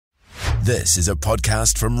This is a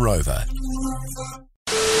podcast from Rover.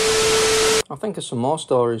 I think of some more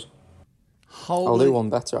stories. I'll do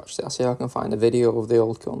one better, actually. I'll see if I can find a video of the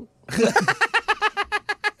old cunt.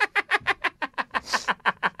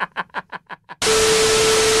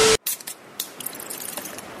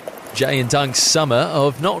 Jay and Dunk's summer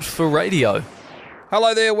of Not For Radio.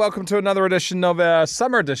 Hello there, welcome to another edition of our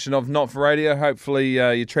summer edition of Not For Radio. Hopefully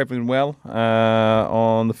you're travelling well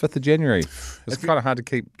on the 5th of January. It's kind of hard to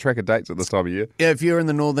keep track of dates at this time of year. Yeah, if you're in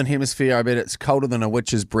the Northern Hemisphere, I bet it's colder than a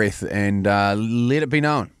witch's breath, and let it be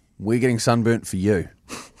known, we're getting sunburnt for you.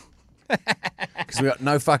 Because we got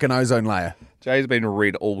no fucking ozone layer. Jay's been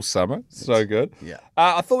red all summer. So good. Yeah.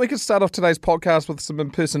 I thought we could start off today's podcast with some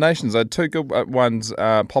impersonations. I had two good ones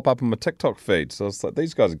pop up on my TikTok feed. So I was like,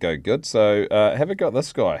 these guys are going good. So have a go at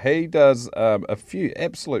this guy. He does a few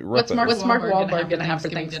absolute rippers. What's Mark Wahlberg going to have for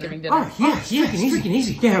Thanksgiving dinner? Oh, yeah, it's freaking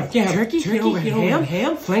easy. Yeah, turkey,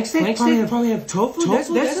 ham, flank steak, probably have tofu.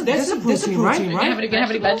 That's a protein, right? Gonna have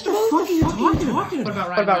any vegetables? What are you talking about?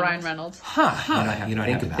 What about Ryan Reynolds?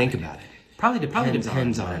 Think about it. Probably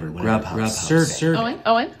depends on Grubhub. Serve.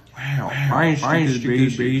 Owen? Mine's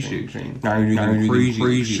the basic thing. Now you can freeze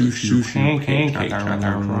pancakes.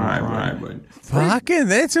 Fucking,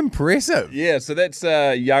 that's impressive. Yeah, so that's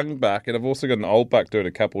a young buck, and I've also got an old buck doing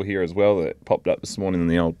a couple here as well that popped up this morning in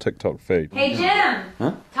the old TikTok feed. Hey, Jim.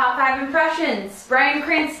 Huh? Top 5 impressions. Brian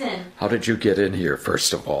Cranston. How did you get in here,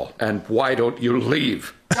 first of all? And why don't you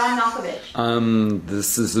leave? John Malkovich.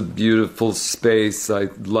 This is a beautiful space.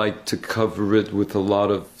 I'd like to cover it with a lot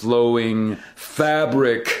of flowing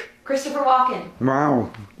fabric. Christopher Walken. Wow,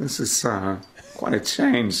 this is quite a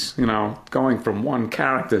change, going from one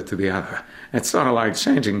character to the other. It's sort of like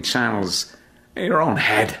changing channels in your own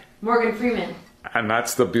head. Morgan Freeman. And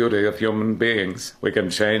that's the beauty of human beings. We can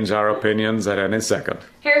change our opinions at any second.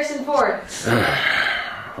 Harrison Ford.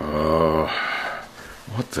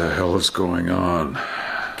 What the hell is going on?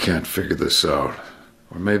 Can't figure this out.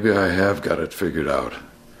 Or maybe I have got it figured out.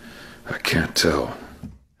 I can't tell.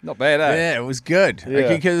 Not bad, eh? Yeah, it was good. Yeah.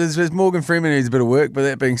 Because there's Morgan Freeman needs a bit of work, but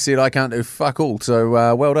that being said, I can't do fuck all,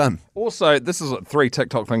 so well done. Also, this is 3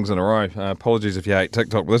 TikTok things in a row. Apologies if you hate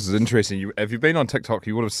TikTok, but this is interesting. If you've been on TikTok,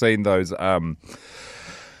 you would have seen those. They're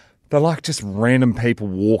like just random people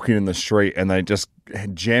walking in the street, and they just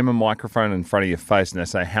jam a microphone in front of your face, and they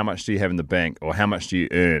say, "How much do you have in the bank?" or "How much do you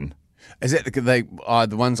earn?" Is that the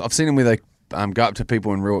ones I've seen them where they go up to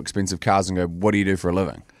people in real expensive cars and go, "What do you do for a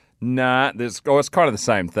living?" Nah, it's kind of the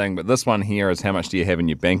same thing, but this one here is how much do you have in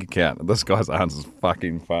your bank account? This guy's answer is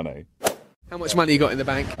fucking funny. How much money you got in the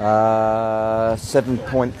bank?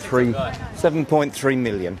 7.3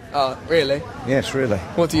 million. Oh, really? Yes, really.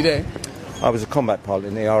 What do you do? I was a combat pilot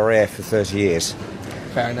in the RAF for 30 years.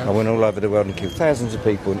 Fair enough. I went all over the world and killed thousands of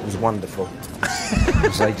people, and it was wonderful.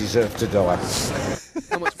 Because they deserve to die.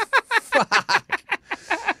 How much?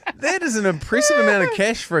 That is an impressive amount of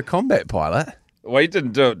cash for a combat pilot. Well, he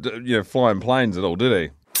didn't do it, flying planes at all, did he?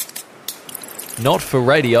 Not For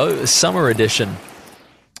Radio, Summer Edition.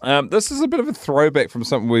 This is a bit of a throwback from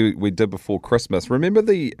something we did before Christmas. Remember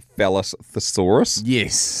the phallus thesaurus?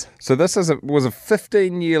 Yes. So this was a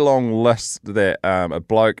 15-year-long list that a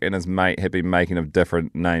bloke and his mate had been making of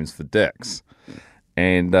different names for dicks.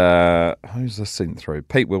 And who's this seen through?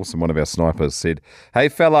 Pete Wilson, one of our snipers, said, "Hey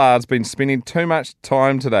fella, I've been spending too much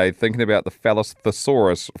time today thinking about the phallus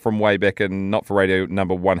thesaurus from way back in Not For Radio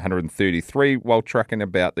number 133 while trucking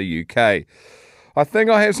about the UK. I think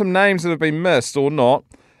I have some names that have been missed or not.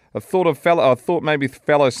 I thought maybe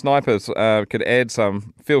fellow snipers could add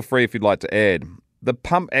some. Feel free if you'd like to add. The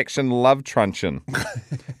pump action love truncheon,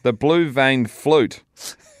 the blue veined flute,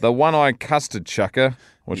 the one-eyed custard chucker,"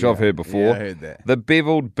 which I've heard before. Yeah, I heard that. The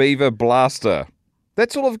beveled beaver blaster.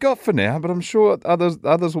 That's all I've got for now, but I'm sure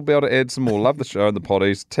others will be able to add some more. Love the show and the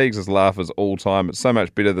potties. Teagues' laugh is all time. It's so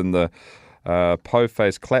much better than the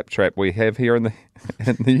po-face claptrap we have here in the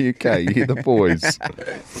UK. You hear the boys.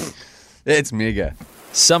 It's mega.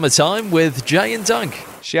 Summertime with Jay and Dunk.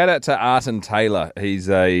 Shout out to Artin Taylor. He's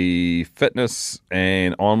a fitness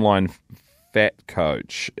and online fat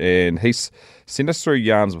coach, and he's sent us through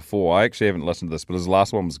yarns before. I actually haven't listened to this, but his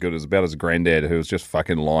last one was good. It was about his granddad who was just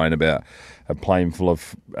fucking lying about a plane full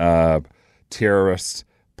of terrorists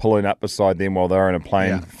pulling up beside them while they were in a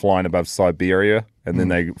plane flying above Siberia, and then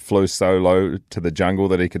they flew so low to the jungle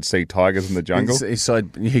that he could see tigers in the jungle.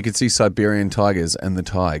 He could see Siberian tigers in the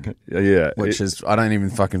Tig. Yeah. I don't even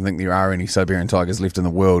fucking think there are any Siberian tigers left in the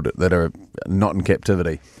world that are not in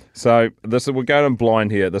captivity. So we're going in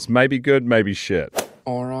blind here. This may be good, maybe shit.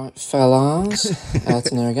 All right, fellas.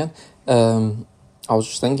 Elton here again. I was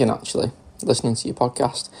just thinking, actually, listening to your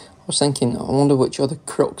podcast, I was thinking, I wonder which other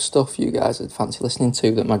crook stuff you guys would fancy listening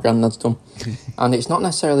to that my granddad's done. And it's not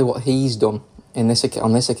necessarily what he's done on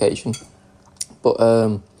this occasion,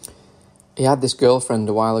 but he had this girlfriend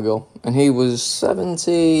a while ago, and he was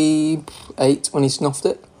 78 when he snuffed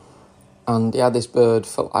it, and he had this bird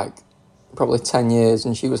for like probably 10 years,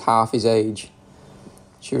 and she was half his age.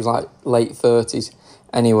 She was like late 30s.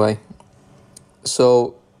 Anyway,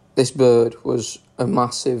 so this bird was a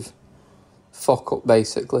massive fuck up,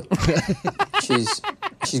 basically. She's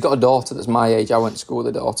got a daughter that's my age. I went to school with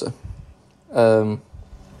a daughter.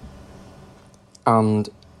 And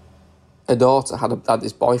a daughter had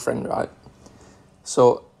this boyfriend, right?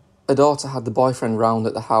 So a daughter had the boyfriend round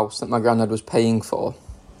at the house that my granddad was paying for.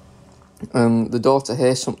 The daughter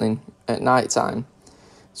hears something at night time,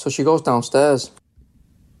 so she goes downstairs.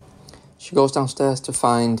 She goes downstairs to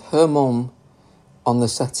find her mum on the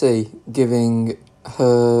settee giving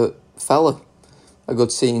her fella a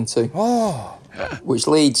good scene to, which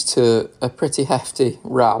leads to a pretty hefty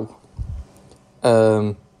row.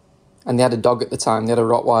 And they had a dog at the time. They had a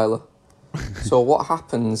Rottweiler. So what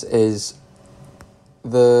happens is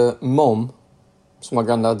the mum, so my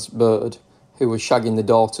granddad's bird, who was shagging the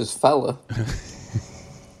daughter's fella,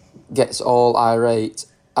 gets all irate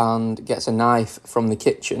and gets a knife from the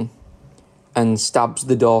kitchen and stabs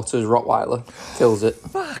the daughter's Rottweiler, kills it.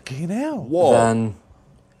 Fucking hell. Whoa. Then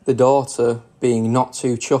the daughter, being not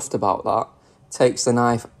too chuffed about that, takes the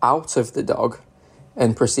knife out of the dog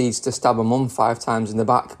and proceeds to stab her mum 5 times in the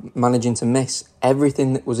back, managing to miss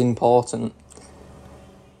everything that was important.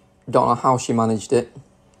 Don't know how she managed it.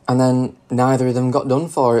 And then neither of them got done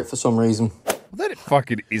for it for some reason. That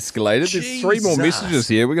fucking escalated. There's 3 more Jesus. messages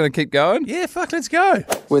here. We're going to keep going? Yeah, fuck, let's go.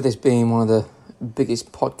 With this being one of the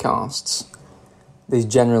biggest podcasts, there's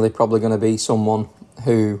generally probably going to be someone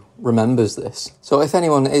who remembers this. So if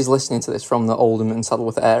anyone is listening to this from the Oldham and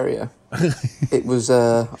Saddleworth area, it was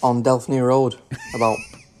on Delphine Road about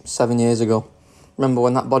 7 years ago. Remember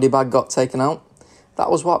when that body bag got taken out? That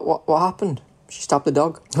was what happened. She stabbed the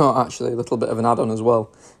dog. Oh, actually, a little bit of an add-on as well.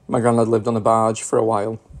 My granddad lived on a barge for a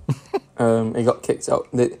while. He got kicked out.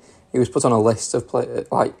 He was put on a list of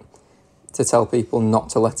to tell people not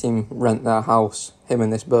to let him rent their house, him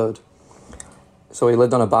and this bird. So he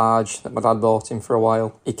lived on a barge that my dad bought him for a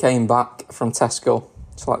while. He came back from Tesco,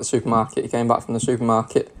 so like the supermarket. He came back from the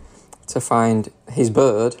supermarket to find his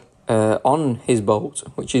bird on his boat,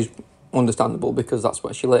 which is understandable because that's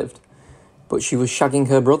where she lived. But she was shagging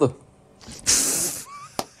her brother.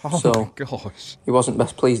 My gosh. He wasn't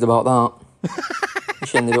best pleased about that.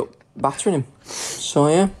 She ended up battering him. So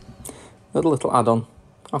yeah, little add-on.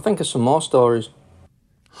 I'll think of some more stories.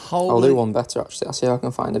 I'll do one better, actually. I'll see if I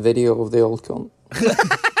can find a video of the old cunt.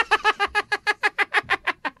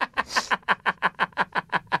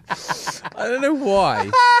 I don't know why.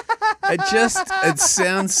 It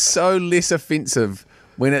sounds so less offensive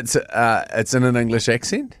when it's in an English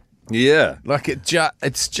accent. Yeah. Like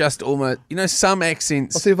it's just almost, some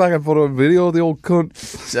accents. I'll see if I can put a video of the old cunt.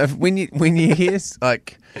 So when you hear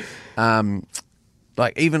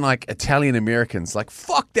even Italian Americans, like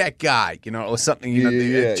fuck that guy, or something.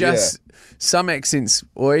 Some accents,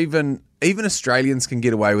 or even Australians can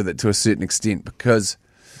get away with it to a certain extent because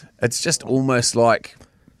it's just almost like,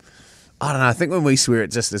 I don't know. I think when we swear,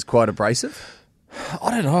 it just is quite abrasive.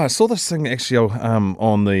 I don't know. I saw this thing actually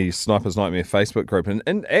on the Sniper's Nightmare Facebook group,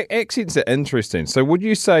 and accents are interesting. So would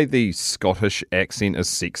you say the Scottish accent is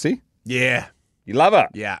sexy? Yeah. You love it?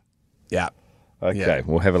 Yeah. Okay,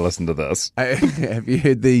 we'll have a listen to this. Have you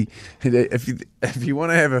heard if you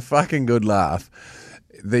want to have a fucking good laugh,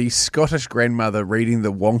 the Scottish grandmother reading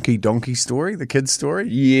the Wonky Donkey story, the kid's story?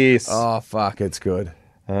 Yes. Oh, fuck, it's good.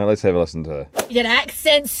 Let's have a listen to her. Your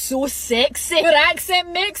accent's so sexy. Your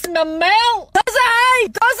accent makes me melt. Does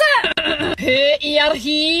it? Does it? Put your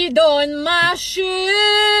head on my shoulder.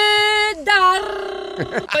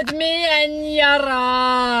 Put me in your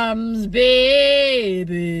arms,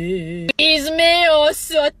 baby. Squeeze me oh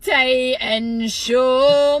so tight and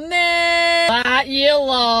show me that you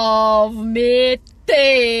love me.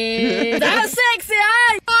 That's sexy,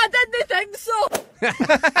 aye? I didn't think so.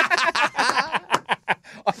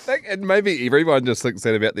 I think, and maybe everyone just thinks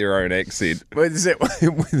that about their own accent. But is that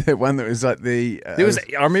one that was like the... I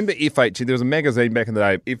remember FHM, there was a magazine back in the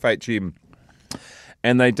day, FHM,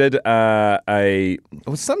 and they did it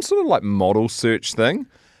was some sort of like model search thing,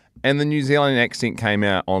 and the New Zealand accent came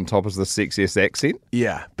out on top as the sexiest accent.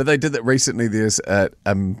 Yeah, but they did that recently. There's a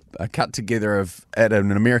cut together at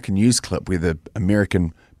an American news clip where the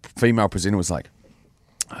American female presenter was like,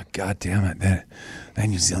 oh, God damn it, that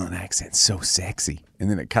New Zealand accent's so sexy. And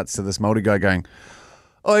then it cuts to this Māori guy going,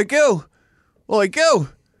 Oi, girl,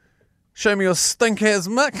 Show me your stink ass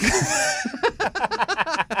muck.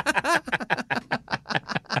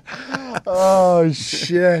 Oh,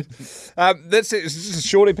 shit. That's it. It's just a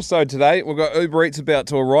short episode today. We've got Uber Eats about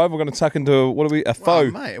to arrive. We're going to tuck into, a pho.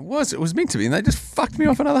 Oh, mate, it was meant to be, and they just fucked me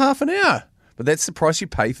off another half an hour. But that's the price you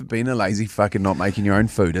pay for being a lazy fucking not making your own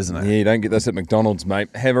food, isn't it? Yeah, you don't get this at McDonald's,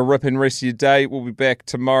 mate. Have a ripping rest of your day. We'll be back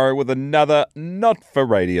tomorrow with another Not For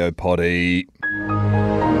Radio potty.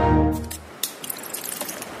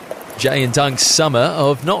 Jay and Dunk's Summer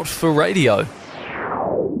of Not For Radio.